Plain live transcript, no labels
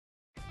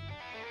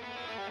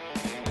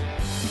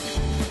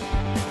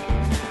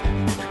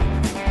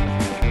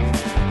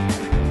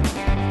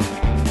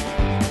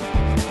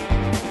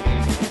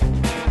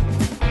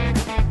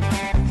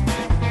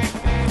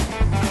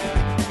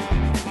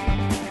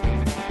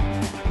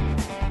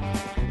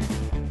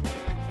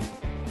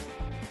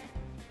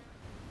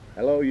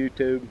Hello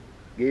YouTube,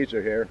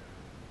 Geezer here.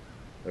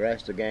 The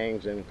rest of the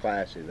gang's in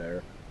Class C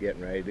there,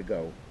 getting ready to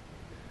go.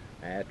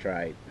 That's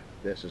right,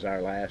 this is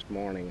our last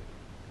morning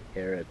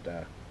here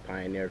at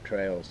Pioneer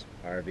Trails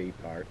RV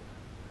Park.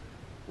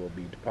 We'll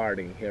be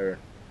departing here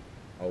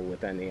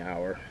within the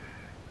hour.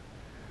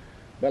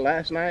 But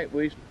last night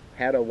we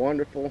had a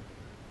wonderful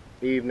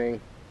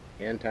evening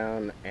in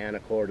town,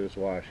 Anacortes,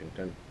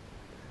 Washington.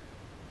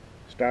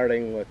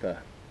 Starting with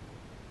a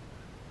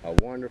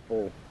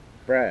wonderful,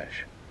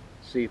 fresh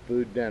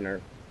seafood dinner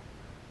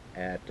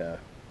at a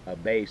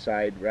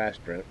bayside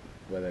restaurant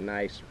with a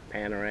nice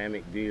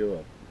panoramic view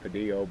of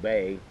Padillo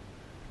Bay,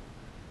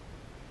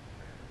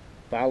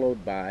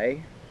 followed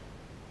by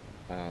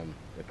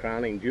the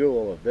crowning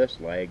jewel of this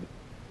leg.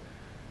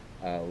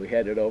 We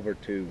headed over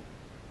to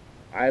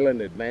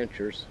Island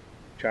Adventures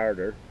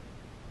Charter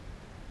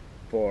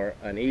for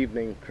an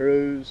evening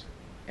cruise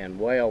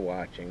and whale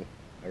watching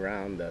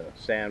around the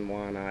San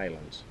Juan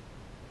Islands,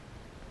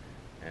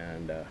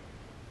 and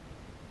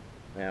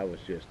that was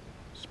just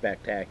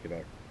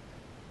spectacular.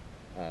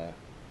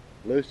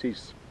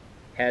 Lucy's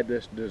had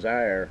this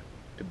desire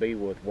to be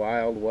with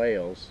wild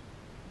whales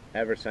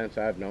ever since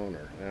I've known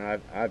her,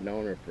 and I've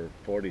known her for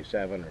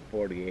 47 or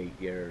 48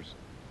 years,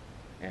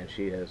 and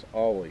she has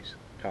always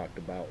talked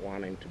about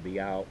wanting to be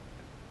out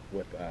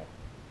with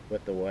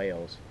the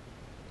whales.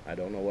 I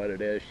don't know what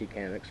it is, she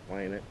can't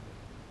explain it.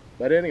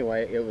 But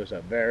anyway, it was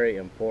a very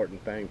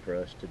important thing for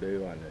us to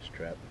do on this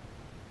trip.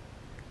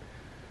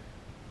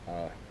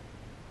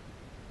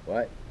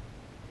 What?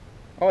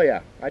 Oh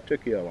yeah, I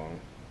took you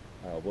along.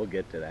 We'll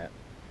get to that.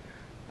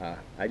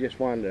 I just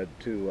wanted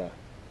to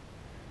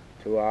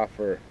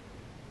offer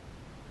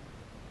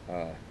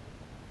a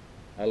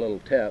little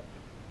tip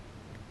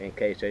in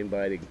case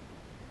anybody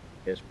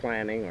is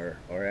planning or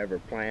ever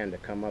planned to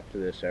come up to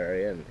this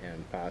area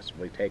and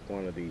possibly take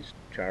one of these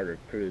chartered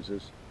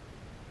cruises.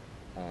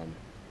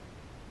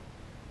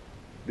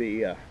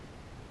 The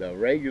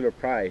regular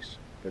price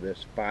for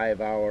this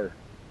 5-hour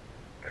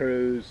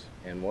cruise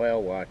and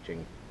whale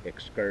watching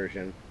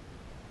excursion,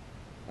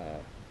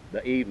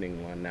 the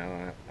evening one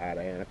now out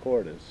of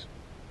Anacortes,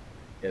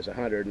 is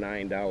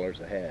 $109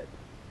 a head.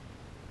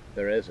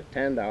 There is a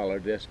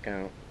 $10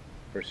 discount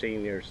for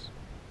seniors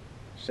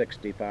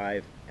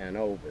 65 and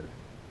over.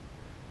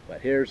 But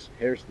here's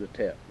the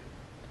tip.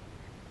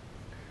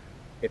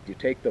 If you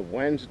take the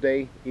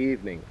Wednesday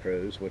evening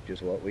cruise, which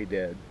is what we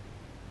did,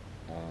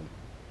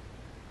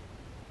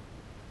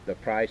 the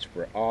price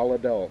for all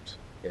adults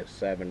is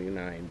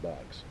 $79.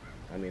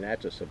 I mean,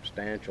 that's a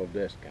substantial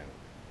discount.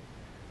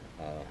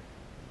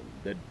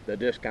 The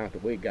discount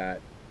that we got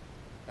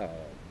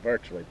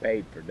virtually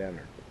paid for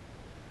dinner.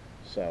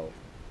 So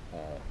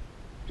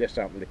just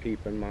something to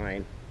keep in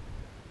mind,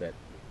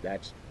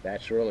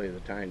 that's really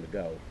the time to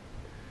go.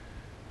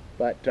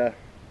 But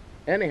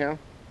anyhow,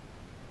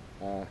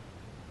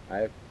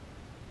 I've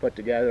put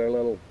together a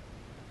little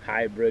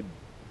hybrid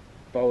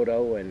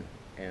photo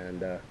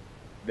and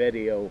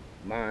video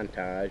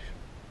montage,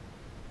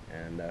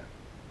 and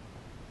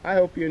I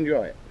hope you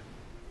enjoy it.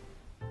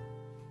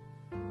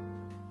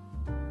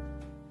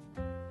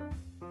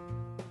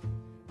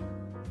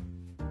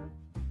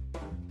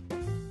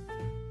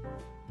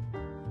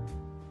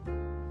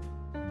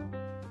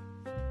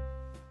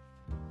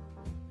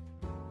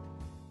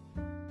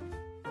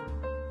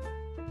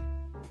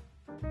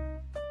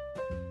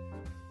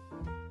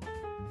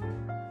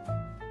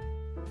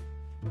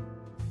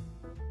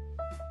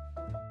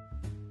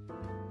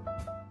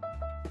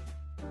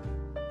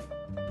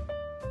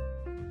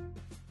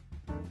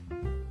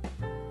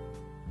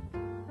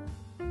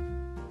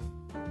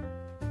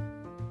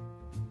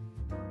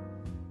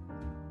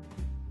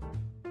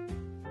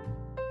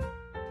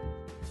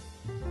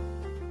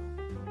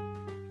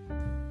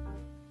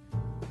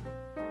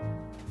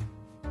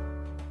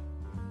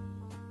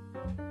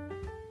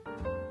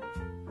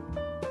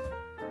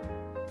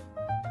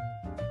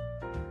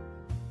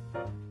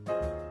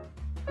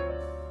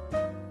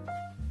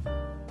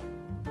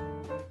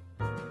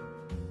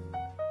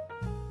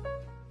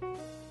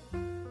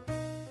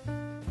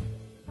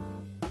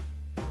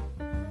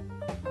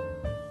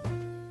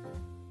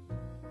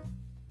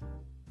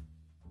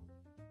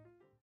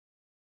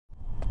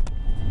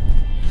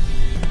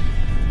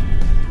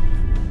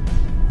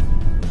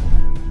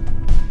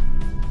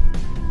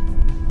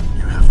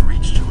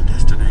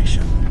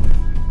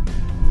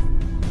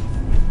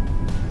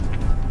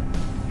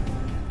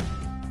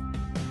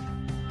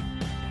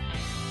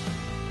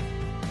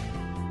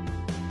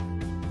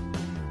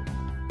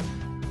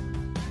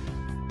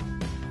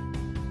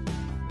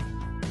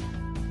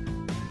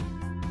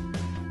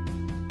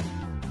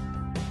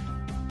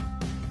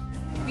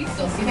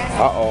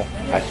 Uh-oh,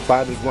 I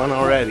spotted one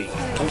already.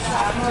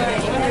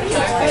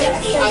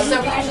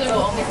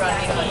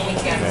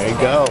 There you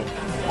go.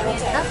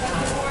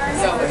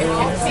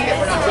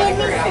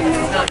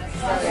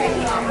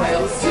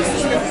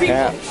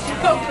 Yeah.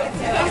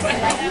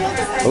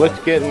 Well, let's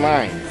get in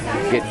line.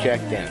 Get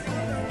checked in.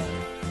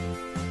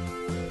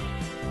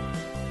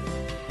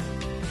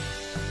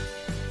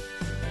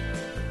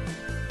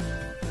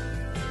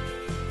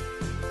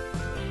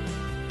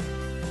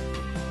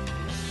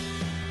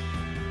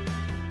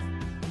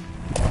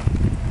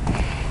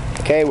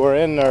 Okay, we're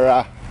in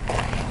their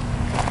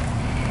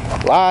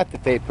lot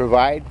that they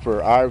provide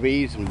for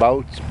RVs and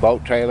boats,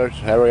 boat trailers.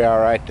 There we are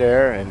right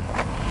there, and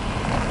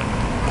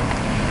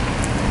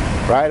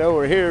right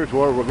over here is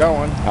where we're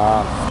going.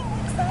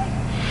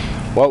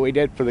 What we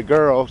did for the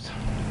girls,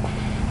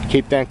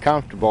 keep them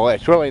comfortable.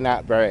 It's really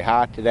not very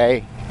hot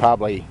today,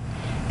 probably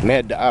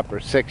mid to upper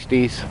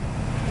 60s,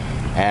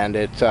 and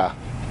it's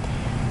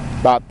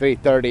about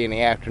 3:30 in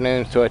the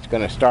afternoon, so it's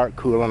going to start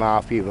cooling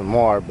off even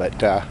more.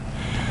 But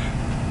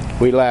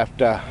we left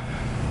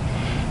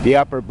the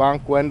upper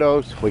bunk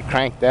windows, we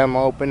cranked them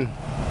open,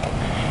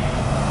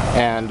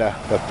 and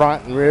the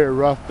front and rear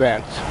roof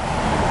vents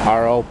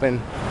are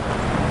open.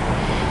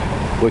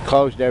 We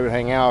closed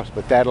everything else,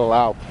 but that'll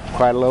allow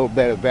quite a little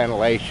bit of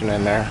ventilation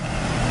in there,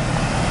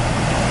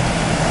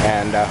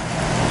 and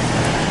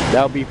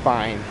they'll be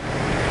fine,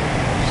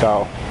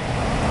 so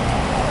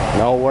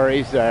no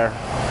worries there.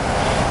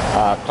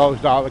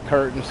 Closed all the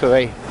curtains so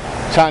the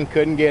sun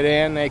couldn't get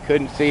in, they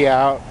couldn't see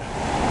out.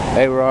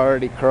 They were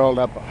already curled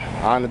up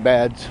on the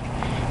beds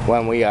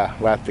when we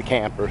left the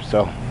camper,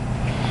 so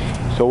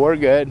we're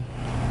good.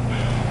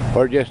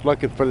 We're just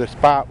looking for the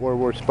spot where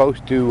we're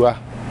supposed to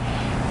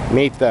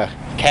meet the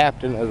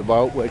captain of the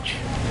boat, which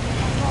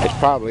is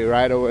probably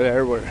right over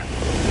there where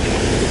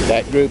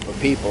that group of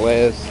people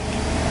is,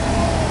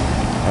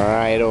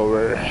 right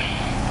over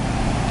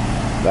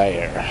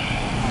there.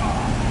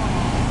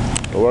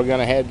 So we're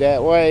gonna head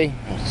that way.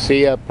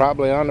 See you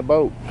probably on the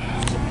boat.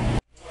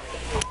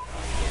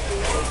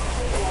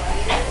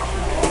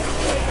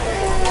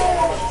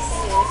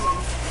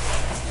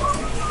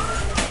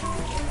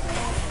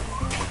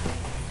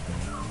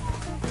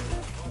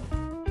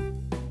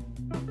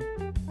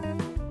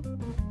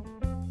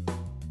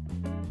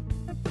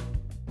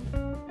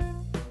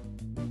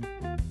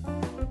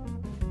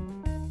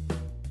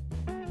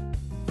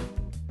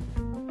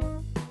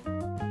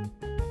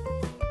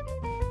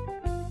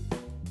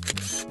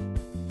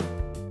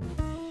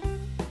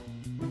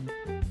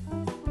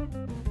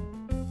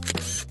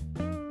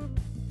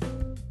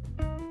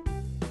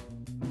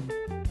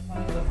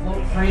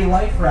 Float-free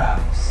life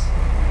rafts.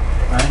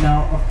 Right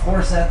now, of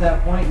course, at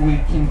that point, we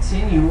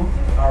continue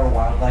our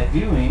wildlife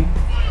viewing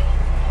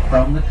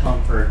from the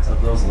comfort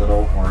of those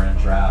little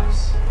orange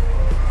rafts.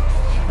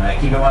 Alright,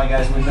 keep in mind,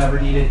 guys, we've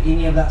never needed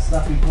any of that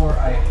stuff before.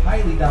 I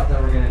highly doubt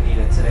that we're going to need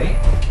it today,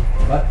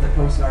 but the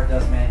Coast Guard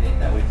does mandate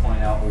that we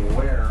point out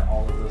where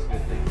all of those